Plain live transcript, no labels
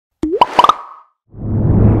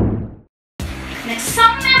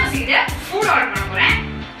வச்சுக்கிட்டு food order பண்ண போறேன்.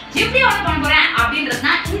 எப்படி ஆர்டர் பண்ண போறேன் அப்படின்றது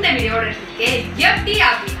தான் இந்த வீடியோட இருக்கு. எப்படி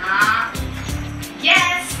அப்படின்னா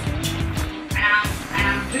S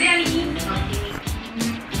biryani.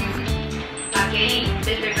 Okay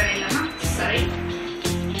bill pay பண்ணிடலாமா? சாரி,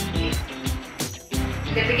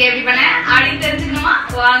 இதுக்கு எப்படி பண்ண அப்படின்னு தெரிஞ்சுக்கணுமா?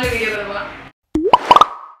 வாங்க வீடியோக்குள்ள போகலாம்.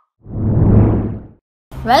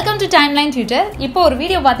 Welcome to timeline tutor. இப்போ ஒரு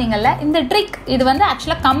வீடியோ பார்த்தீங்கல்ல, இந்த ட்ரிக் இது வந்து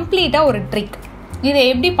ஆக்சுவலாக கம்ப்ளீட்டாக ஒரு ட்ரிக். இதை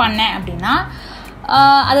எப்படி பண்ணேன் அப்படின்னா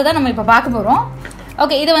அதை தான் நம்ம இப்போ பார்க்க போகிறோம்.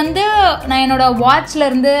 ஓகே, இது வந்து நான் என்னோடய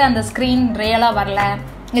வாட்ச்லேருந்து அந்த ஸ்க்ரீன் ரியலாக வரல,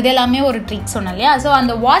 இது எல்லாமே ஒரு ட்ரிக் சொன்னேன் இல்லையா? ஸோ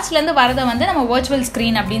அந்த வாட்ச்லேருந்து வரதை வந்து நம்ம வர்ச்சுவல்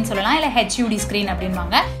ஸ்க்ரீன் அப்படின்னு சொல்லலாம், இல்லை ஹெச்யூடி ஸ்க்ரீன்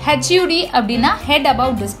அப்படின்வாங்க. ஹெச்யூடி அப்படின்னா ஹெட்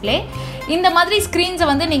அபவுட் டிஸ்பிளே. இந்த மாதிரி ஸ்க்ரீன்ஸை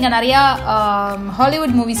வந்து நீங்கள் நிறையா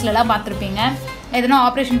ஹாலிவுட் மூவிஸ்லலாம் பார்த்துருப்பீங்க. எதனா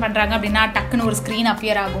ஆப்ரேஷன் பண்ணுறாங்க அப்படின்னா டக்குன்னு ஒரு ஸ்க்ரீன்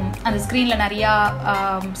அப்பியர் ஆகும். அந்த ஸ்க்ரீனில் நிறையா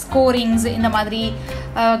ஸ்கோரிங்ஸ், இந்த மாதிரி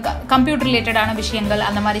கம்ப்யூட்டர் ரிலேட்டடான விஷயங்கள்,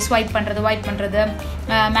 அந்த மாதிரி ஸ்வைப் பண்ணுறது, வைப் பண்ணுறது,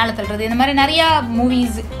 மேலே தள்ளுறது, இந்த மாதிரி நிறையா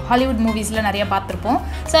மூவிஸ், ஹாலிவுட் மூவிஸில் நிறையா பார்த்துருப்போம்.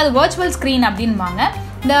 ஸோ அது வர்ச்சுவல் ஸ்க்ரீன் அப்படின்வாங்க.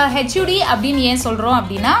 இந்த ஹெச்யூடி அப்படின்னு ஏன் சொல்கிறோம்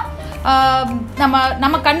அப்படின்னா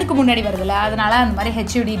நம்ம கண்ணுக்கு முன்னாடி வருதுல்ல, அதனால அந்த மாதிரி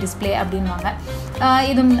ஹெச்யூடி டிஸ்பிளே அப்படின்வாங்க.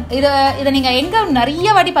 இதை நீங்கள் எங்கே நிறைய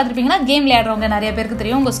வாட்டி பார்த்துருப்பீங்கன்னா, கேம் விளையாடுறவங்க நிறைய பேருக்கு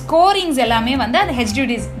தெரியும். உங்கள் ஸ்கோரிங்ஸ் எல்லாமே வந்து அந்த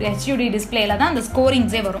ஹெச்யூடி டிஸ்பிளேல தான் அந்த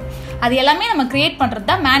ஸ்கோரிங்ஸே வரும். அது எல்லாமே நம்ம க்ரியேட் பண்ணுறது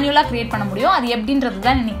தான், மேனுவலாக க்ரியேட் பண்ண முடியும். அது எப்படின்றது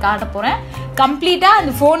தான் இன்னைக்கு காட்ட போகிறேன். கம்ப்ளீட்டாக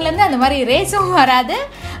அந்த ஃபோன்லேருந்து அந்த மாதிரி ரேஸும் வராது,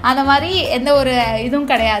 அந்த மாதிரி எந்த ஒரு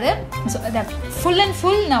இதுவும் கிடையாது. ஸோ அதை ஃபுல் அண்ட்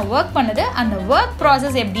ஃபுல் நான் ஒர்க் பண்ணுது. அந்த ஒர்க்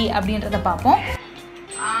ப்ராசஸ் எப்படி அப்படின்றத பார்ப்போம்.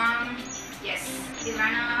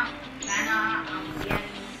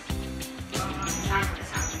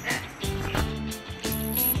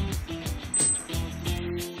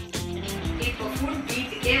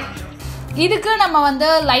 இதுக்கு நம்ம வந்து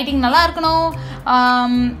லைட்டிங் நல்லா இருக்கணும்,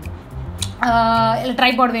 இல்லை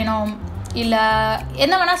ட்ரைபாட் வேணும், இல்லை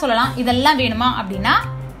என்ன வேணால் சொல்லலாம். இதெல்லாம் வேணுமா அப்படின்னா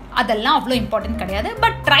அதெல்லாம் அவ்வளோ இம்பார்ட்டன்ட் கிடையாது.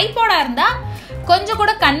 பட் ட்ரைபாடாக இருந்தால் கொஞ்சம்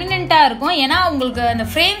கூட கன்வீனியண்ட்டாக இருக்கும். ஏன்னா உங்களுக்கு அந்த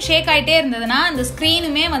ஃப்ரேம் ஷேக் ஆகிட்டே இருந்ததுன்னா அந்த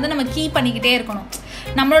ஸ்க்ரீனுமே வந்து நம்ம கீ பண்ணிக்கிட்டே இருக்கணும்.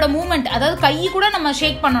 நம்மளோட மூவ்மெண்ட், அதாவது கை கூட நம்ம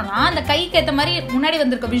ஷேக் பண்ணோம்னா அந்த கைக்கு ஏற்ற மாதிரி முன்னாடி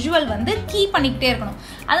வந்திருக்க விஷுவல் வந்து கீ பண்ணிக்கிட்டே இருக்கணும்.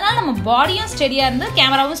 அதனால நம்ம பாடியும் ஸ்டெடியாக இருந்து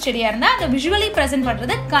கேமராவும் ஸ்டெடியாக இருந்தால் அந்த விஷுவலி ப்ரெசென்ட்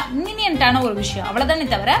பண்ணுறது கன்வீனியன்ட்டான ஒரு விஷயம், அவ்வளோதானே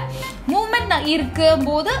தவிர மூவ்மெண்ட்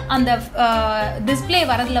இருக்கும்போது அந்த டிஸ்பிளே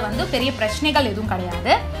வரதுல வந்து பெரிய பிரச்சனைகள் எதுவும்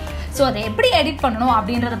கிடையாது. ஸோ அதை எப்படி எடிட் பண்ணணும்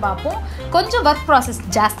அப்படின்றத பார்ப்போம். கொஞ்சம் ஒர்க் ப்ராசஸ்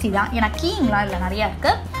ஜாஸ்தி தான், ஏன்னா கீயிங்லாம் இல்லை நிறையா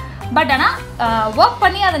இருக்குது. பட் ஆனால் ஒர்க்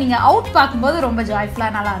பண்ணி அதை நீங்கள் அவுட் பார்க்கும்போது ரொம்ப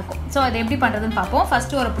ஜாய்ஃபுல்லாக நல்லாயிருக்கும். ஸோ அதை எப்படி பண்ணுறதுன்னு பார்ப்போம்.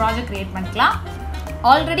 ஃபஸ்ட்டு ஒரு ப்ராஜெக்ட் க்ரியேட் பண்ணிக்கலாம்.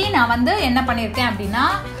 ஆல்ரெடி நான் வந்து என்ன பண்ணியிருக்கேன் அப்படின்னா,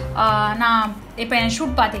 நான் இப்போ என்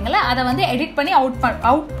ஷூட் பார்த்தீங்களா, அதை வந்து எடிட் பண்ணி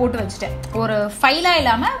அவுட் போட்டு வச்சுட்டேன். ஒரு ஃபைலாக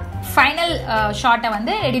இல்லாமல் ஃபைனல் ஷார்ட்டை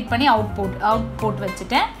வந்து எடிட் பண்ணி அவுட் போட்டு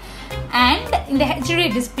வச்சுட்டேன். அண்ட் இந்த ஹெச்டி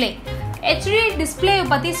டிஸ்பிளேயை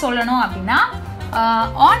பற்றி சொல்லணும் அப்படின்னா,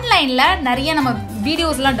 ஆன்லைனில் நிறைய நம்ம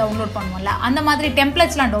வீடியோஸ்லாம் டவுன்லோட் பண்ணுவோம்ல, அந்த மாதிரி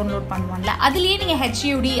டெம்ப்ளேட்ஸ்லாம் டவுன்லோட் பண்ணுவோம்ல, அதுலேயே நீங்கள்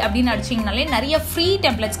ஹெச்யூடி அப்படின்னு அடிச்சிங்கனாலே நிறைய ஃப்ரீ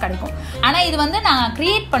டெம்ப்ளேட்ஸ் கிடைக்கும். ஆனால் இது வந்து நான்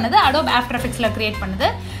க்ரியேட் பண்ணது அடோப் ஆஃப்டர் எஃபெக்ட்ஸில் க்ரியேட் பண்ணது.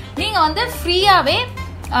 நீங்கள் வந்து ஃப்ரீயாகவே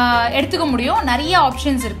எடுத்துக்க முடியும். நிறைய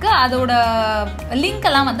ஆப்ஷன்ஸ் இருக்குது. அதோட லிங்க்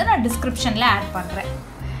எல்லாம் வந்து நான் டிஸ்கிரிப்ஷனில் ஆட் பண்ணுறேன்.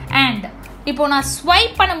 அண்ட் இப்போ நான்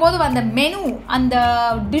ஸ்வைப் பண்ணும்போது வந்த மெனு, அந்த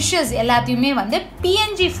டிஷ்ஷஸ் எல்லாத்தையுமே வந்து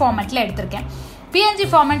பிஎன்ஜி ஃபார்மேட்டில் எடுத்திருக்கேன். பிஎன்ஜி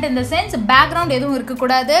ஃபார்மேட் இந்த சென்ஸ் பேக்ரவுண்ட் எதுவும்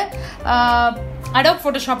இருக்கக்கூடாது. அடோப்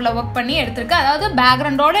ஃபோட்டோஷாப்பில் ஒர்க் பண்ணி எடுத்திருக்கேன். அதாவது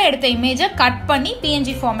பேக்ரவுண்டோட எடுத்த இமேஜை கட் பண்ணி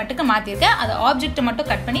பிஎன்ஜி ஃபார்மேட்டுக்கு மாற்றிருக்கேன். அது ஆப்ஜெக்ட் மட்டும்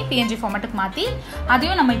கட் பண்ணி பிஎன்ஜி ஃபார்மேட்டுக்கு மாற்றி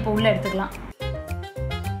அதையும் நம்ம இப்போ உள்ளே எடுத்துக்கலாம்.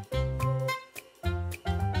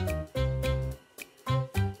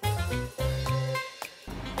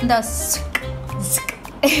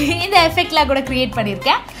 இந்த எஃபெக்ட்லாம் கூட க்ரியேட்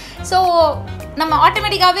பண்ணியிருக்கேன். ஸோ நம்ம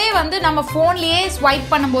ஆட்டோமேட்டிக்காகவே வந்து நம்ம ஃபோன்லேயே ஸ்வைப்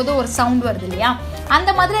பண்ணும்போது ஒரு சவுண்ட் வருது இல்லையா, அந்த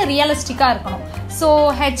மாதிரி ரியலிஸ்டிக்காக இருக்கணும். ஸோ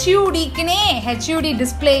ஹெச்யூடி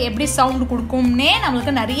டிஸ்பிளே எப்படி சவுண்டு கொடுக்கும்னே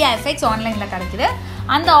நம்மளுக்கு நிறைய எஃபெக்ட்ஸ் ஆன்லைனில் கிடைக்குது.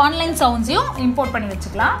 அந்த ஆன்லைன் சவுண்ட்ஸையும் இம்போர்ட் பண்ணி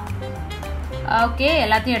வச்சுக்கலாம். ஓகே,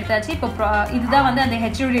 எல்லாத்தையும் எடுத்தாச்சு. இப்போ இதுதான் வந்து அந்த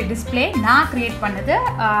ஹெச்யூடி டிஸ்பிளே நான் க்ரியேட் பண்ணது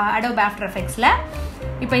அடோப் ஆஃப்டர் எஃபெக்ட்ஸில்.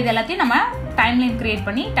 இப்போ இது எல்லாத்தையும் நம்ம டைம்லைன் க்ரியேட்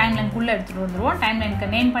பண்ணி டைம்லைனுக்குள்ளே எடுத்துகிட்டு வந்துடுவோம்.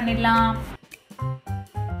 டைம்லைனுக்கு நேம் பண்ணிடலாம்.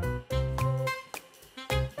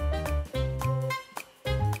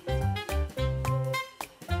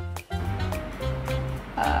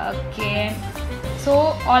 ஓகே, ஸோ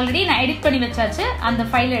ஆல்ரெடி நான் எடிட் பண்ணி வச்சாச்சு. அந்த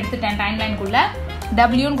ஃபைலை எடுத்துட்டேன் டைம்லைனுக்குள்ளே.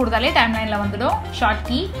 டபிள்யூன்னு கொடுத்தாலே டைம்லைனில் வந்துடும் ஷார்ட்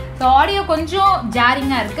கீ. ஸோ ஆடியோ கொஞ்சம்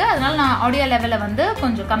ஜாரிங்காக இருக்குது, அதனால் நான் ஆடியோ லெவலை வந்து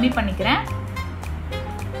கொஞ்சம் கம்மி பண்ணிக்கிறேன்.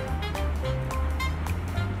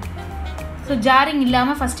 ஸோ ஜாரிங்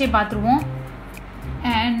இல்லாமல் ஃபஸ்ட்டே பார்த்துருவோம்.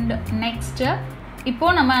 அண்ட் நெக்ஸ்ட்டு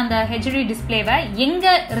இப்போது நம்ம அந்த ஹெச்டி டிஸ்பிளேவை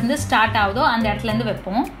எங்கே இருந்து ஸ்டார்ட் ஆகுதோ அந்த இடத்துலேருந்து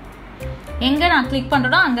வைப்போம். எங்கே நான் கிளிக்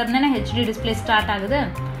பண்ணுறேனோ அங்கேருந்து நான் ஹெச்டி டிஸ்பிளே ஸ்டார்ட் ஆகுது.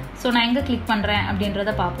 ஸோ நான் எங்கே கிளிக் பண்ணுறேன்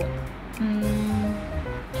அப்படின்றத பார்ப்போம்.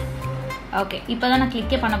 ஓகே, இப்போ தான் நான்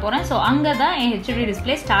கிளிக்கே பண்ண போகிறேன். ஸோ அங்கே தான் என் ஹெச்டி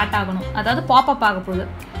டிஸ்பிளே ஸ்டார்ட் ஆகணும், அதாவது பாப்அப் ஆக போகுது.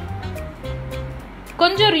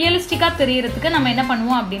 கொஞ்சம் ரியலிஸ்டிக்காக தெரியறதுக்கு நம்ம என்ன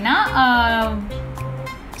பண்ணுவோம் அப்படின்னா,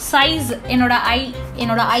 சைஸ்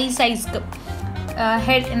என்னோட ஐ சைஸ்க்கு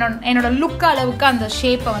ஹெட் என்னோட லுக் அளவுக்கு அந்த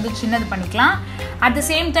ஷேப்பை வந்து சின்னது பண்ணிக்கலாம். அட் த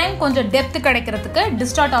சேம் டைம் கொஞ்சம் டெப்த் கிடைக்கிறதுக்கு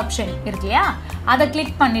டிஸ்டார்ட் ஆப்ஷன் இருக்கு இல்லையா, அதை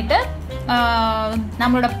கிளிக் பண்ணிவிட்டு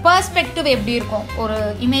நம்மளோட பெர்ஸ்பெக்டிவ் எப்படி இருக்கும், ஒரு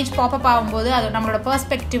இமேஜ் பாப்அப் ஆகும்போது அது நம்மளோட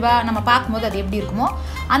பெர்ஸ்பெக்டிவாக நம்ம பார்க்கும்போது அது எப்படி இருக்குமோ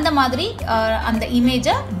அந்த மாதிரி அந்த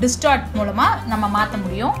இமேஜை டிஸ்டார்ட் மூலமாக நம்ம மாற்ற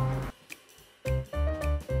முடியும்.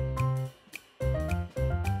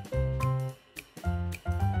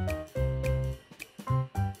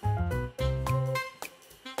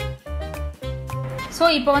 ஸோ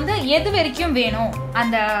இப்போ வந்து எது வரைக்கும் வேணும்,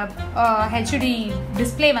 அந்த ஹெச்டி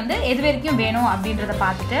டிஸ்பிளே வந்து எது வரைக்கும் வேணும் அப்படின்றத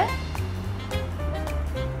பார்த்துட்டு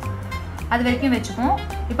அது வரைக்கும் வச்சுப்போம்.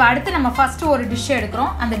 இப்போ அடுத்து நம்ம ஃபஸ்ட்டு ஒரு டிஷ்ஷை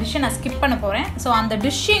எடுக்கிறோம். அந்த டிஷ்ஷை நான் ஸ்கிப் பண்ண போகிறேன். ஸோ அந்த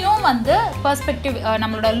டிஷ்ஷையும் வந்து பெர்ஸ்பெக்டிவ்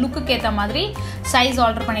நம்மளோட லுக்குக்கு ஏற்ற மாதிரி சைஸ்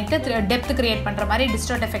ஆல்டர் பண்ணிவிட்டு டெப்த் க்ரியேட் பண்ணுற மாதிரி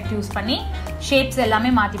டிஸ்டார்ட் எஃபெக்ட் யூஸ் பண்ணி ஷேப்ஸ்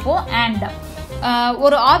எல்லாமே மாற்றிப்போம். அண்ட்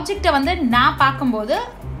ஒரு ஆப்ஜெக்டை வந்து நான் பார்க்கும்போது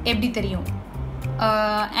எப்படி தெரியும்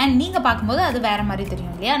அண்ட் நீங்கள் பார்க்கும்போது அது வேறு மாதிரி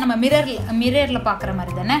தெரியும் இல்லையா, நம்ம மிரரில் பார்க்குற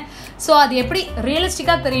மாதிரி தானே. ஸோ அது எப்படி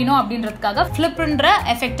ரியலிஸ்டிக்காக தெரியணும் அப்படின்றதுக்காக ஃப்ளிப்ன்ற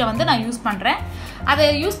எஃபெக்டை வந்து நான் யூஸ் பண்ணுறேன். அதை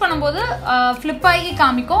யூஸ் பண்ணும்போது ஃப்ளிப் ஆகி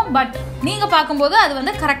காமிக்கும், பட் நீங்கள் பார்க்கும்போது அது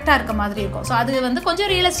வந்து கரெக்டாக இருக்க மாதிரி இருக்கும். ஸோ அது வந்து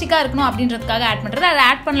கொஞ்சம் ரியலிஸ்டிக்காக இருக்கணும் அப்படின்றதுக்காக ஆட் பண்ணுறது. அதை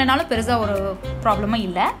ஆட் பண்ணலனாலும் பெருசாக ஒரு ப்ராப்ளமும்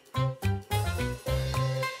இல்லை.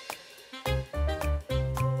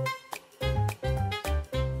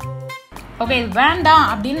 ஓகே, இது வேண்டாம்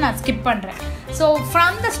அப்படின்னு நான் ஸ்கிப் பண்ணுறேன். So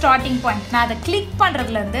from the starting point நான் அதை கிளிக்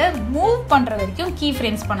பண்ணுறதுலேருந்து மூவ் பண்ணுற வரைக்கும் கீ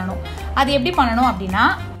ஃப்ரேம்ஸ் பண்ணணும். அது எப்படி பண்ணணும் அப்படின்னா,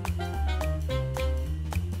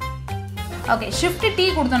 ஓகே, ஷிஃப்ட் T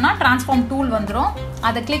கொடுத்தோம்னா டிரான்ஸ்ஃபார்ம் டூல் வந்துடும்.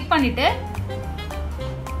 அதை கிளிக் பண்ணிவிட்டு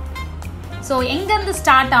ஸோ எங்கேருந்து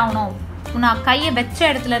ஸ்டார்ட் ஆகணும், நான் கையை வச்ச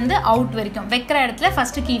இடத்துலேருந்து அவுட் வரைக்கும் வைக்கிற இடத்துல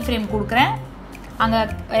ஃபஸ்ட்டு கீ ஃப்ரேம் கொடுக்குறேன். அங்கே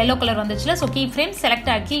எல்லோ கலர் வந்துச்சுல, so key frame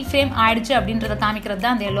select key frame ஆயிடுச்சு அப்படின்றத காமிக்கிறது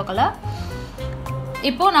தான் அந்த எல்லோ கலர்.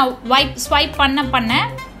 இப்போது நான் ஸ்வைப் பண்ண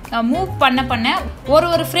மூவ் பண்ண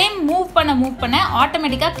ஒரு ஃப்ரேம் மூவ் பண்ண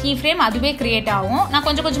ஆட்டோமேட்டிக்காக கீ ஃப்ரேம் அதுவே க்ரியேட் ஆகும். நான்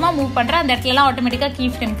கொஞ்சம் கொஞ்சமாக மூவ் பண்ணுறேன், அந்த இடத்துலலாம் ஆட்டோமேட்டிக்காக கீ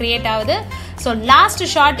ஃப்ரேம் க்ரியேட் ஆகுது. ஸோ லாஸ்ட்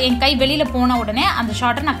ஷாட் என் கை வெளியில் போன உடனே அந்த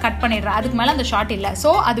ஷாட்டை நான் கட் பண்ணிடுறேன். அதுக்கு மேலே அந்த ஷாட் இல்லை.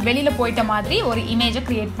 ஸோ அது வெளியில் போயிட்ட மாதிரி ஒரு இமேஜை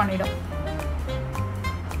க்ரியேட் பண்ணிடும்.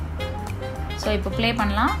 ஸோ இப்போ ப்ளே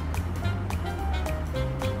பண்ணலாம்.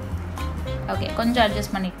 ஓகே, கொஞ்சம்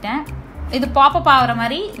அட்ஜஸ்ட் பண்ணிக்கிட்டேன். இது பாப்அப் ஆகிற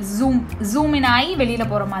மாதிரி ஜூம் இன் ஆகி வெளியில்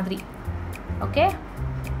போகிற மாதிரி. ஓகே,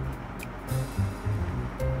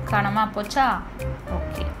 காணாம போச்சா?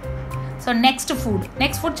 Okay, so next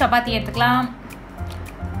food chapati எடுத்துக்கலாம்.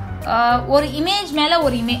 ஒரு இமேஜ் மேலே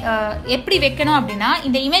ஒரு எப்படி வைக்கணும் அப்படின்னா,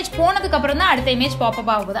 இந்த இமேஜ் போனதுக்கப்புறம் தான் அடுத்த இமேஜ்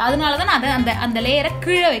பாப்அப் ஆகுது. அதனால தான் நான் அந்த லேயரை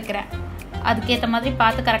கீழே வைக்கிறேன். அதுக்கேற்ற மாதிரி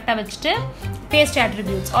பார்த்து கரெக்டாக வச்சுட்டு பேஸ்ட்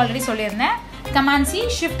அட்ரிபியூட்ஸ் ஆல்ரெடி சொல்லியிருந்தேன். Command C,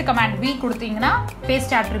 shift command V கொடுத்தீங்கன்னா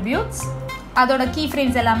பேஸ்ட் அட்ரிபியூட்ஸ் அதோட கீ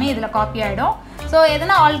ஃப்ரேம்ஸ் எல்லாமே இதில் காப்பி ஆகிடும். ஸோ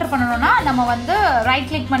எதனா ஆல்டர் பண்ணணும்னா நம்ம வந்து ரைட்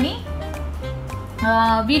கிளிக் பண்ணி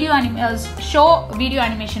ஷோ வீடியோ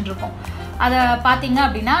அனிமேஷன் இருக்கும். அதை பார்த்தீங்க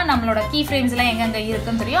அப்படின்னா நம்மளோட கீ ஃப்ரேம்ஸ்லாம் எங்கெங்கே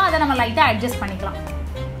இருக்குன்னு தெரியும். அதை நம்ம லைட்டாக அட்ஜஸ்ட் பண்ணிக்கலாம்.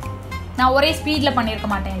 நான் ஒரே ஸ்பீடில் பண்ணியிருக்க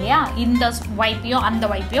மாட்டேன் இல்லையா, இந்த வைப்பையும் அந்த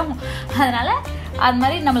வைப்பையும். அதனால் அது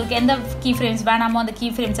மாதிரி நம்மளுக்கு எந்த கீ ஃப்ரேம்ஸ் வேணாமோ அந்த கீ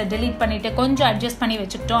ஃப்ரேம்ஸை டெலீட் பண்ணிவிட்டு கொஞ்சம் அட்ஜஸ்ட் பண்ணி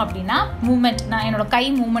வச்சுக்கிட்டோம் அப்படின்னா மூமெண்ட், நான் என்னோட கை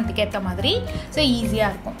மூமெண்ட்டுக்கு ஏற்ற மாதிரி ஸோ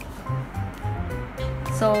ஈஸியாக இருக்கும்.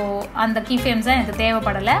 ஸோ அந்த கீ ஃப்ரேம்ஸ் தான் எனக்கு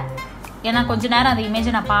தேவைப்படலை. ஏன்னா கொஞ்சம் நேரம் அந்த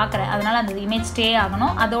இமேஜை நான் பார்க்குறேன், அதனால் அந்த இமேஜ் ஸ்டே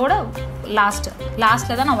ஆகணும். அதோட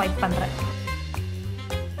லாஸ்ட்டில் தான் நான் வைப் பண்ணுறேன்.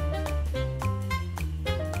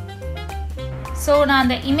 ஸோ நான்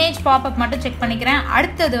அந்த இமேஜ் பாப்அப் மட்டும் செக் பண்ணிக்கிறேன்.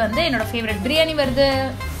 அடுத்தது வந்து என்னோட ஃபேவரட் பிரியாணி வருது.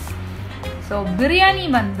 ஸோ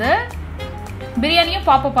பிரியாணியும்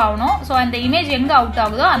பாப்அப் ஆகணும். ஸோ அந்த இமேஜ் எங்கே அவுட்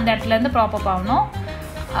ஆகுதோ அந்த இடத்துலேருந்து பாப்அப் ஆகணும்.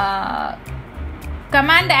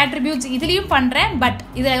 கமாண்ட் அட்ரிபியூட்ஸ் இதுலேயும் பண்ணுறேன், பட்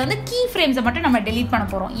இதில் வந்து கீ ஃப்ரேம்ஸை மட்டும் நம்ம டெலீட் பண்ண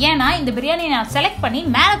போகிறோம். ஏன்னா இந்த பிரியாணியை நான் செலக்ட் பண்ணி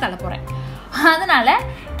மேலே தள்ள போகிறேன். அதனால்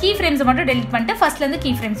கீ ஃப்ரேம்ஸை மட்டும் டெலீட் பண்ணிட்டு ஃபர்ஸ்ட்லேருந்து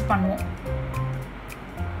கீ ஃப்ரேம்ஸ் பண்ணுவோம்.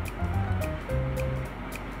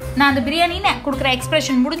 நான் அந்த பிரியாணின்னு கொடுக்குற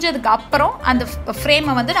எக்ஸ்பிரஷன் முடிஞ்சதுக்கு அப்புறம் அந்த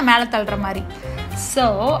ஃப்ரேமை வந்து நான் மேலே தள்ளுற மாதிரி. ஸோ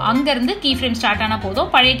அங்கேருந்து கீ ஃப்ரேம் ஸ்டார்ட் ஆனால் போதும்.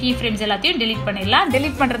 பழைய கீ ஃப்ரேம்ஸ் எல்லாத்தையும் டெலீட் பண்ணிடலாம்.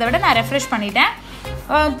 டெலீட் பண்ணுறதை விட நான் ரெஃப்ரெஷ் பண்ணிட்டேன்.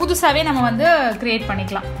 புதுசாகவே நம்ம வந்து க்ரியேட்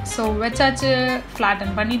பண்ணிக்கலாம். ஸோ வச்சாச்சு,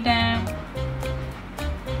 ஃப்ளாட்டன் பண்ணிட்டேன்.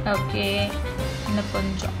 ஓகே, இன்னும்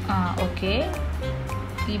கொஞ்சம் ஓகே.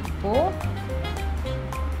 இப்போது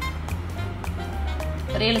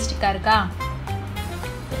ரியலிஸ்டிக்காக இருக்கா?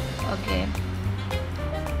 ஓகே,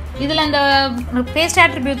 இதில் இந்த பேஸ்ட்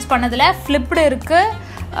ஆட்ரிபியூட்ஸ் பண்ணதில் ஃப்ளிப்டு இருக்குது,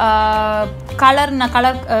 கலர் நான்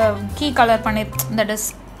கலர் கீ கலர் பண்ணியிருக்கேன், தட் இஸ்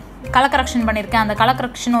கலர் கரெக்ஷன் பண்ணியிருக்கேன், அந்த கலர்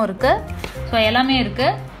கரெக்ஷனும் இருக்குது. ஸோ எல்லாமே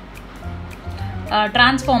இருக்குது.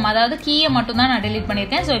 ட்ரான்ஸ்ஃபார்ம் அதாவது கீயை மட்டும்தான் நான் டெலீட்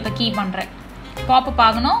பண்ணியிருக்கேன். ஸோ இப்போ கீ பண்ணுறேன், பாப்பப்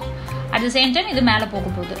ஆகணும். அட் த சேம் டைம் இது மேலே போக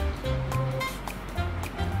போகுது.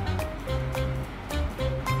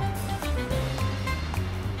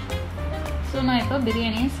 ஸோ நான் இப்போ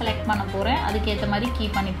பிரியாணியை செலக்ட் பண்ண போகிறேன். அதுக்கேற்ற மாதிரி கீ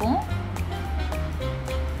பண்ணிப்போம்.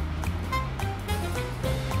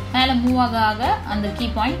 மேலே மூவ் ஆக அந்த கீ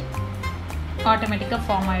பாயிண்ட் ஆட்டோமேட்டிக்காக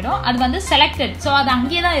ஃபார்ம் ஆகிடும். அது வந்து செலக்டட். ஸோ அது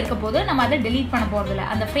அங்கேயே தான் இருக்க போது, நம்ம அதை டெலீட் பண்ண போகிறதில்ல.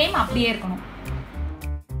 அந்த ஃப்ரேம் அப்படியே இருக்கணும்.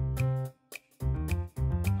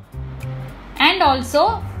 அண்ட் ஆல்சோ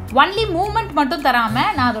ஒன்லி மூவ்மெண்ட் மட்டும்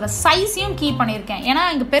தராமல் நான் அதோட சைஸையும் கீ பண்ணியிருக்கேன். ஏன்னா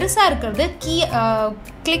இங்கே பெருசாக இருக்கிறது கீ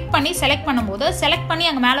கிளிக் பண்ணி செலக்ட் பண்ணும்போது, செலக்ட் பண்ணி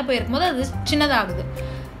அங்கே மேலே போயிருக்கும்போது அது சின்னதாகுது.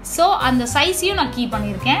 ஸோ அந்த சைஸையும் நான் கீ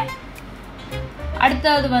பண்ணியிருக்கேன்.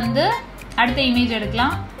 அடுத்தது வந்து அடுத்த இமேஜ்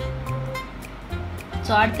எடுக்கலாம்.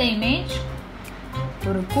 ஸோ அடுத்த இமேஜ்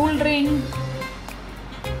ஒரு கூல்ட்ரிங்க்.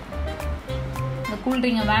 இந்த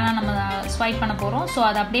கூல்ட்ரிங்கை வேணாம், நம்ம ஸ்வைப் பண்ண போகிறோம். ஸோ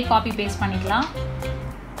அதை அப்படியே காப்பி பேஸ்ட் பண்ணிக்கலாம்.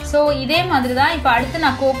 ஸோ இதே மாதிரி தான் இப்போ அடுத்து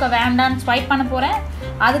நான் கோக்கை வேண்டான்னு ஸ்வைப் பண்ண போகிறேன்.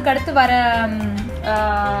 அதுக்கடுத்து வர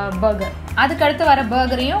பர்கர், அதுக்கடுத்து வர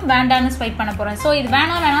பர்கரையும் வேண்டான்னு ஸ்வைப் பண்ண போகிறேன். ஸோ இது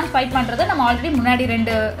வேணாம் ஸ்வைப் பண்ணுறது நம்ம ஆல்ரெடி முன்னாடி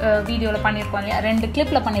 2 வீடியோவில் பண்ணியிருக்கோம் இல்லையா, 2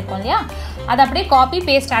 கிளிப்பில் பண்ணியிருக்கோம் இல்லையா. அது அப்படியே காப்பி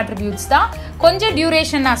பேஸ்ட் ஆட்ரிபியூட்ஸ் தான். கொஞ்சம்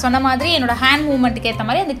டியூரேஷன் நான் சொன்ன மாதிரி என்னோட ஹேண்ட் மூவ்மெண்ட்டுக்கு ஏற்ற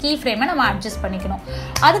மாதிரி அந்த கீ ஃப்ரேமை நம்ம அட்ஜஸ்ட் பண்ணிக்கணும்.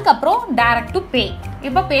 அதுக்கப்புறம் டைரக்ட் டு பே.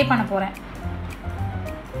 இப்போ பே பண்ண போகிறேன்.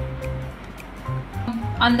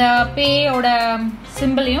 அந்த பேயோட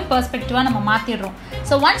சிம்பிளையும் பெர்ஸ்பெக்டிவாக நம்ம மாற்றிடுறோம்.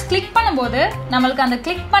 ஸோ ஒன்ஸ் கிளிக் பண்ணும்போது நம்மளுக்கு அந்த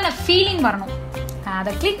கிளிக் பண்ண ஃபீலிங் வரணும்.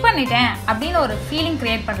 அதை கிளிக் பண்ணிட்டேன் அப்படின்னு ஒரு ஃபீலிங்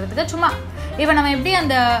க்ரியேட் பண்ணுறதுக்கு சும்மா இப்போ நம்ம எப்படி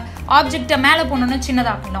அந்த ஆப்ஜெக்டை மேலே போகணுன்னு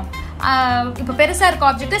சின்னதாக்கணும். இப்போ பெருசாக இருக்க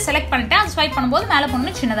ஆப்ஜெக்டை செலக்ட் பண்ணிட்டேன், அது ஸ்வைப் பண்ணும்போது மேலே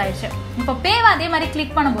போகணுன்னு சின்னதாகிடுச்சு. இப்போ பேவை அதே மாதிரி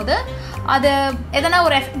கிளிக் பண்ணும்போது அது எதனா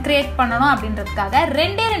ஒரு எஃபெக்ட் க்ரியேட் பண்ணணும் அப்படின்றதுக்காக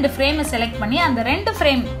 2 ஃப்ரேமை செலக்ட் பண்ணி அந்த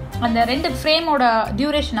 2 ஃப்ரேமோட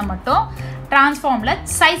டியூரேஷனை மட்டும் ட்ரான்ஸ்ஃபார்மில்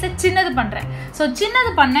சைஸை சின்னது பண்ணுறேன். ஸோ சின்னது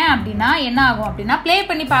பண்ணேன் அப்படின்னா என்ன ஆகும் அப்படின்னா, ப்ளே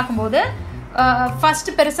பண்ணி பார்க்கும்போது ஃபர்ஸ்ட்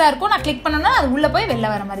பெருசாக இருக்கும். நான் கிளிக் பண்ணோன்னா அது உள்ளே போய் வெளில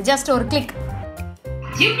வர மாதிரி ஜஸ்ட் ஒரு கிளிக்.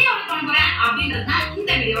 எப்படி அப்லோட் பண்ண போறேன் அப்படின்றது தான்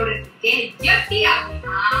இந்த வீடியோல இருக்கு. எப்படி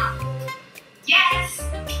அப்படின்னா S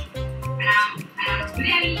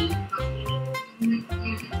biryani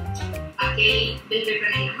okay bill pay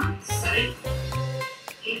பண்ணிடலாமா? சரி.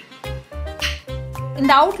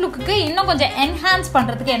 இந்த அவுட்லுக்கு இன்னும் கொஞ்சம் என்ஹான்ஸ்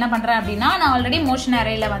பண்ணுறதுக்கு என்ன பண்ணுறேன் அப்படின்னா, நான் ஆல்ரெடி மோஷன்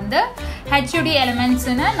அரேயில் வந்து HUD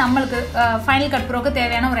எலிமெண்ட்ஸ்னு நம்மளுக்கு ஃபைனல் கட் ப்ரோக்கு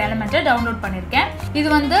தேவையான ஒரு எலிமெண்ட்டை டவுன்லோட் பண்ணியிருக்கேன். இது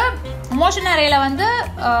வந்து மோஷன் அரேயில் வந்து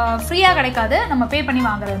ஃப்ரீயாக கிடைக்காது, நம்ம பே பண்ணி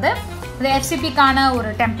வாங்குறது. இது FCPக்கான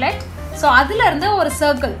ஒரு டெம்ப்ளேட். ஸோ அதுலேருந்து ஒரு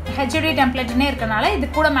சர்க்கிள் HUD டெம்ப்ளேட்னே இருக்கனால இது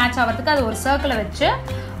கூட மேட்ச் ஆகிறதுக்கு அது ஒரு சர்க்கிளை வச்சு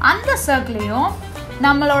அந்த சர்க்கிளையும்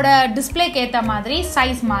நம்மளோட டிஸ்பிளேக்கு ஏற்ற மாதிரி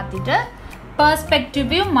சைஸ் மாற்றிட்டு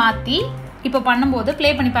பெர்ஸ்பெக்டிவையும் மாற்றி இப்போ பண்ணும்போது ப்ளே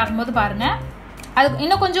பண்ணி பார்க்கும்போது பாருங்கள், அது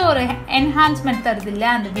இன்னும் கொஞ்சம் ஒரு என்ஹான்ஸ்மெண்ட் தருது இல்லை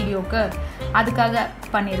அந்த வீடியோவுக்கு, அதுக்காக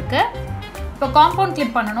பண்ணியிருக்கு. இப்போ காம்பவுண்ட்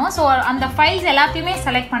கிளிக் பண்ணணும். ஸோ அந்த ஃபைல்ஸ் எல்லாத்தையுமே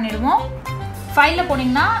செலக்ட் பண்ணிடுவோம். ஃபைலில்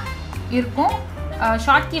போனீங்கன்னா இருக்கும்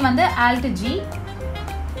ஷார்ட் கீ வந்து Alt G.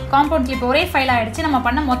 காம்பவுண்ட் கிளிப் ஒரே ஃபைல் ஆகிடுச்சு. நம்ம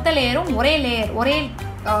பண்ண மொத்த லேயரும் ஒரே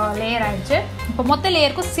லேயர் ஆகிடுச்சு. இப்போ மொத்த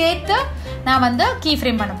லேயருக்கும் சேர்த்து நான் வந்து கீ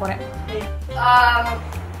ஃப்ரேம் பண்ண போகிறேன்.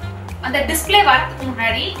 அந்த டிஸ்பிளே வரதுக்கு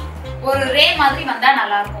முன்னாடி ஒரு ரே மாதிரி வந்தால்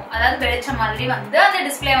நல்லாயிருக்கும், அதாவது வெளிச்சம் மாதிரி வந்து அந்த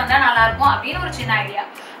டிஸ்பிளே வந்தால் நல்லாயிருக்கும் அப்படின்னு ஒரு சின்ன ஐடியா.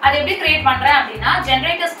 அது எப்படி கிரியேட் பண்ணுறேன் அப்படின்னா,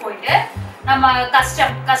 ஜென்ரேட்டர்ஸ் போயிட்டு நம்ம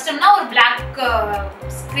கஸ்டம்னா ஒரு பிளாக்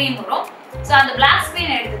ஸ்க்ரீன் வரும். ஸோ அந்த பிளாக்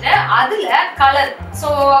ஸ்க்ரீன் எடுத்துட்டு அதில் கலர், ஸோ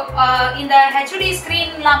இந்த HUD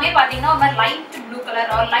ஸ்க்ரீன் எல்லாமே பார்த்தீங்கன்னா ஒரு மாதிரி லைட் ப்ளூ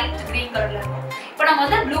கலர் ஒரு லைட் க்ரீன் கலரில் இருக்கும். இப்போ நம்ம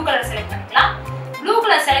வந்து ப்ளூ கலர் செலக்ட் பண்ணிக்கலாம். ப்ளூ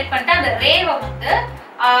கலர் செலக்ட் பண்ணிட்டு அந்த ரேவை வந்து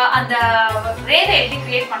அந்த ரேவை எப்படி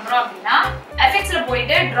கிரியேட் பண்றோம் அப்படின்னா, எஃபெக்ட்ஸ்ல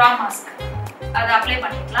போயிட்டு டிரா மாஸ்க் அதை அப்ளை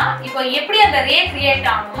பண்ணிக்கலாம். இப்போ எப்படி அந்த ரே கிரியேட்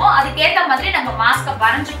ஆகணுமோ அதுக்கேற்ற மாதிரி நம்ம மாஸ்கை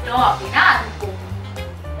வரைஞ்சிட்டோம் அப்படின்னா அது போகும்.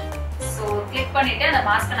 ஸோ கிளிக் பண்ணிட்டு அந்த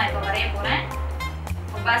மாஸ்கை நான் இப்போ வரைய போறேன்.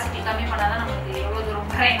 ஒபாசிட்டி கம்மி பண்ணாதான் நமக்கு எவ்வளவு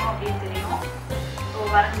தூரம் வரையணும் அப்படின்னு தெரியும். ஸோ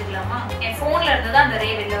வரைஞ்சிடலாமா? என் ஃபோன்ல இருந்து தான் அந்த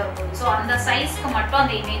ரே வெளில வரும்போது, ஸோ அந்த சைஸ்க்கு மட்டும்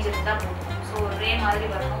அந்த இமேஜ் இருந்தா போதும். ஸோ ஒரு ரே மாதிரி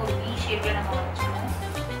வரணும், ஒரு V ஷேப்ல நம்ம வரைஞ்சிக்கணும்.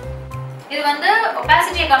 இது வந்து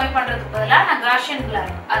ஒபாசிட்டியை கம்மி பண்றதுக்கு பதிலாக நான் காஷியன்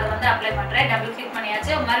பிளர் அதை வந்து அப்ளை பண்றேன். டபுள் கிளிக்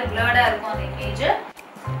பண்ணியாச்சு, ஒரு மாதிரி பிளர்டா இருக்கும் அந்த இமேஜ்.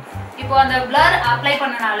 இப்போ அந்த பிளர் அப்ளை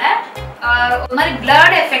பண்ணனால ஒரு மாதிரி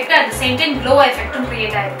blurred effect at the same time glow எஃபெக்ட்டும்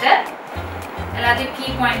கிரியேட் ஆயிருக்கு. எல்லாத்தையும் கீ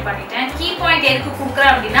பாயிண்ட் பண்ணிட்டேன். கீ பாயிண்ட் எதுக்கு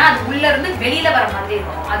கொடுக்குறேன் அப்படின்னா, அது உள்ள இருந்து வெளியில வர மாதிரி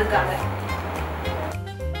இருக்கும், அதுக்காக.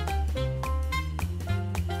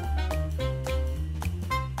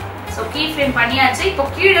 ஸோ கீ ஃப்ரேம் பண்ணியாச்சு. இப்போ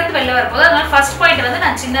கீழே இருந்து வெளில வரும்போது அதனால ஃபர்ஸ்ட் பாயிண்ட் வந்து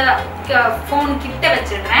நான் சின்னதாக ஃபோன் கிட்ட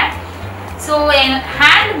வச்சிடுறேன். ஸோ என்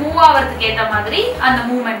ஹேண்ட் மூவ் ஆகிறதுக்கு ஏற்ற மாதிரி அந்த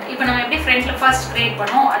மூவ்மெண்ட் இப்போ நம்ம எப்படி ஃப்ரண்ட்ல ஃபர்ஸ்ட் கிரியேட்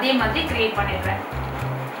பண்ணோம் அதே மாதிரி கிரியேட் பண்ணிடுறேன்.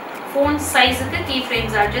 ஃபோன் சைஸுக்கு கீ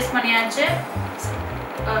ஃப்ரேம்ஸ் அட்ஜஸ்ட் பண்ணியாச்சு.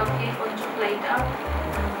 ஓகே, கொஞ்சம் லைட்டா.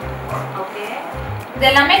 ஓகே, இது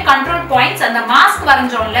எல்லாமே கண்ட்ரோல் பாயிண்ட்ஸ். அந்த மாஸ்க்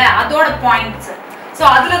வரைஞ்சோம்ல அதோட பாயிண்ட்ஸ். ஸோ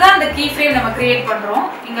அதில் தான் அந்த கீ ஃப்ரேம் நம்ம கிரியேட் பண்ணுறோம்.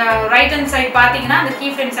 இங்கே ரைட் ஹேண்ட் சைட் பார்த்தீங்கன்னா அந்த கீ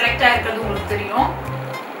ஃப்ரேம் செலக்ட் ஆகிருக்கிறது உங்களுக்கு தெரியும்.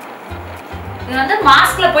 இது வந்து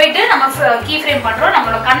மாஸ்க்ல போயிட்டு நம்ம கீ ஃப்ரேம் பண்றோம்.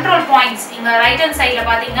 நம்மளோட கண்ட்ரோல் பாயிண்ட்ஸ் இங்க ரைட் ஹேண்ட் சைடுல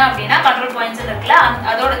பாத்தீங்க அப்படின்னா கண்ட்ரோல் பாயிண்ட்ஸ் இருக்குல்ல,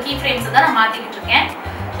 அதோட கீ ஃப்ரேம்ஸ் தான் நான் மாத்திக்கிட்டு இருக்கேன்.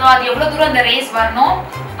 ஸோ அது எவ்வளவு தூரம் அந்த ரேஸ் வரணும்,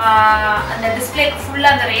 அந்த டிஸ்பிளேக்கு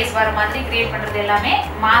ஃபுல்லா அந்த ரேஸ் வர மாதிரி கிரியேட் பண்றது எல்லாமே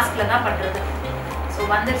மாஸ்க்ல தான் பண்றது. ஸோ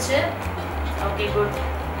வந்துருச்சு. Okay, good.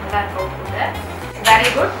 நல்லா இருக்கு. Very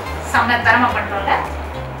good. செம்ம தரமா பண்றோம்ல.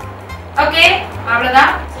 ஓகே,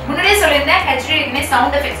 அவ்வளவுதான். முன்னாடியே சொல்லியிருந்தேன் ஹெச்டி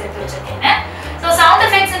சவுண்ட் எஃபெக்ட்ஸ் எடுத்து வச்சிருக்கேன். ஸோ சவுண்ட்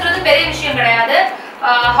எஃபெக்ட்ஸ்ன்றது பெரிய விஷயம் கிடையாது.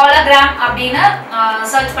 ஹாலோகிராம் அப்படின்னு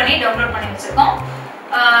சர்ச் பண்ணி டவுன்லோட் பண்ணி வச்சிருக்கோம்.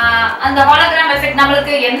 அந்த ஹாலோகிராம் எஃபெக்ட்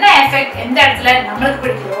நம்மளுக்கு என்ன எஃபெக்ட் எந்த இடத்துல நம்மளுக்கு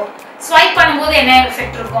பிடிக்குதோ, ஸ்வைப் பண்ணும்போது என்ன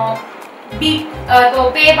எஃபெக்ட் இருக்கும், பீப் இப்போ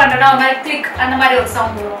பே பண்ணுறோம்னா ஒரு மாதிரி கிளிக் அந்த மாதிரி ஒரு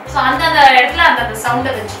சவுண்ட் வரும். ஸோ அந்தந்த இடத்துல அந்த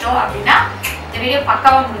சவுண்டை வச்சுட்டோம் அப்படின்னா இந்த வீடியோ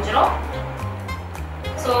பக்காவாக முடிஞ்சிடும்.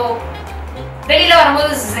 ஸோ வெளியில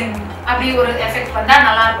வரும்போது ஜிங் அப்படி ஒரு எஃபெக்ட் வந்தா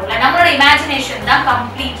நல்லா இருக்கும்ல. நம்மளோட இமேஜினேஷன் தான்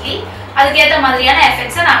கம்ப்ளீட்லி அதுக்கேற்ற மாதிரியான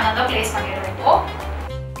எஃபெக்ட்ஸை நாங்கள் அங்கே பிளேஸ் பண்ணிடுவோம். இப்போ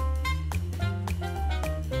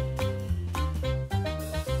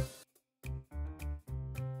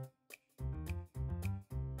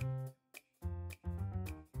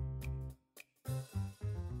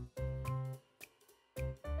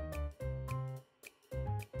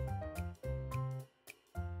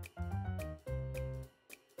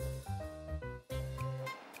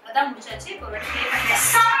அதான் முடிச்சாச்சு. இப்போ ப்ளே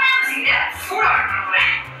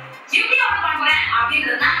பண்ணுறேன். எப்படி ஆன் பண்ணுவேன்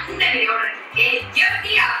அப்படின்றதுனா இந்த வீடியோட இருக்கு.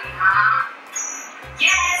 எப்படி அப்படின்னா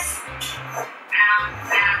எஸ்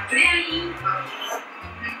ரியலி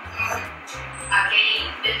ஓகே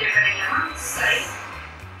இது பண்ணிக்கலாமா? சரி,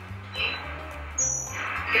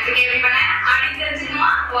 இதுக்கு எப்படி பண்ண அப்படி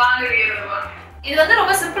தெரிஞ்சுக்கணுமா? வாங்க வீடியோ வருவோம். இது வந்து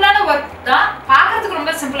ரொம்ப சிம்பிளான ஒர்க் தான், பார்க்கறதுக்கு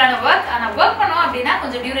ரொம்ப சிம்பிளான ஒர்க். ஆனால் ஒர்க் பண்ணோம் அப்படின்னா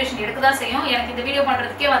கொஞ்சம் டியூரேஷன் எடுக்க தான் செய்யும். எனக்கு இந்த வீடியோ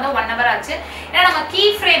பண்ணுறதுக்கே வந்து 1 hour ஆச்சு. ஏன்னா நம்ம கீ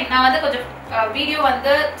ஃப்ரேம் நான் வந்து கொஞ்சம் வீடியோ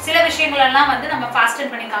வந்து சில விஷயங்களெல்லாம் வந்து நம்ம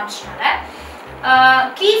ஃபாஸ்டன் பண்ணி காமிச்சனால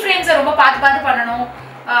கீ ஃப்ரேம்ஸை ரொம்ப பார்த்து பண்ணணும்.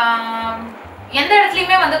 எந்த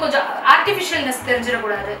இடத்துலையுமே வந்து கொஞ்சம் ஆர்டிஃபிஷியல்னஸ்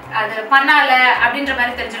தெரிஞ்சிடக்கூடாது, அது பண்ணால அப்படின்ற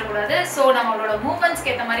மாதிரி தெரிஞ்சிடக்கூடாது. ஸோ நம்மளோட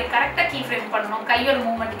மூவ்மெண்ட்ஸ்க்கு ஏற்ற மாதிரி கரெக்டாக கீ ஃப்ரேம் பண்ணணும், கையோட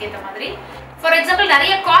மூவ்மெண்ட்டுக்கு ஏற்ற மாதிரி. ஃபார் எக்ஸாம்பிள்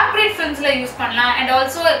நிறைய கார்பரேட் ஃபிலிம்ஸில் யூஸ் பண்ணலாம். அண்ட்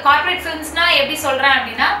ஆல்சோ கார்பரேட் ஃபிலிம்ஸ்னா எப்படி சொல்கிறேன்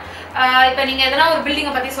அப்படின்னா இப்போ நீங்கள் எதனா ஒரு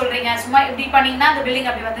பில்டிங்கை பற்றி சொல்கிறீங்க, சும்மா இப்படி பண்ணிங்கன்னா அந்த பில்டிங்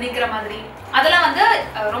அப்படி வந்து நிற்கிற மாதிரி அதெல்லாம் வந்து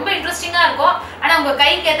ரொம்ப இன்ட்ரெஸ்டிங்காக இருக்கும். ஆனால் உங்கள்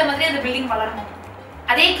கைக்கு ஏற்ற மாதிரி அந்த பில்டிங் வளரணும்,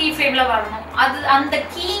 அதே கீ ஃப்ரேமில் வரணும். அது அந்த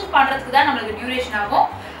கீயிங் பண்ணுறதுக்கு தான் நம்மளுக்கு டியூரேஷன் ஆகும்.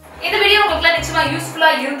 இந்த வீடியோ உங்களுக்குலாம் நிச்சயமா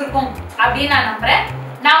யூஸ்ஃபுல்லாக இருந்திருக்கும் அப்படின்னு நான் நம்புகிறேன்.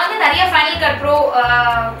 நான் வந்து நிறைய ஃபைனல் கட் ப்ரோ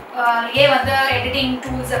வந்து எடிட்டிங்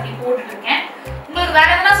டூல்ஸ் அப்படி போட்டுட்டு இருக்கேன். உங்களுக்கு வேற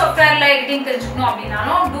எதனா சாஃப்ட்வேர்ல எடிட்டிங் தெரிஞ்சுக்கணும்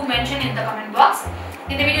அப்படின்னாலும் two mention in the comment box.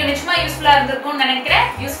 இந்த வீடியோ நிச்சயமா யூஸ்ஃபுல்லா இருந்திருக்கும்னு நினைக்கிறேன்.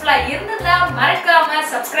 யூஸ்ஃபுல்லா இருந்ததா மறக்காம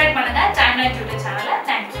சப்ஸ்கிரைப் பண்ணுங்க டைம்லைன் டியூட்டர் சேனலை.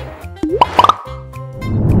 தேங்க்யூ.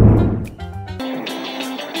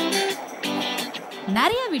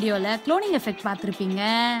 நிறைய வீடியோல க்ளோனிங் எஃபெக்ட் பார்த்திருப்பீங்க.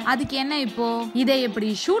 அதுக்கு என்ன இப்போ இதை எப்படி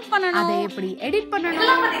ஷூட் பண்ணணும், அதை எப்படி எடிட் பண்ணணும்,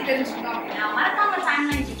 இதெல்லாம் பத்தி தெரிஞ்சுக்கணும் அப்படின்னா மறக்காம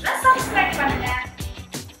டைம்லைன் டியூட்டரை சப்ஸ்கிரைப் பண்ணுங்க.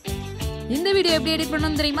 இந்த வீடியோ எப்படி எடிட்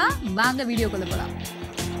பண்ணணும் தெரியுமா? வாங்க வீடியோக்குள்ள போலாம்.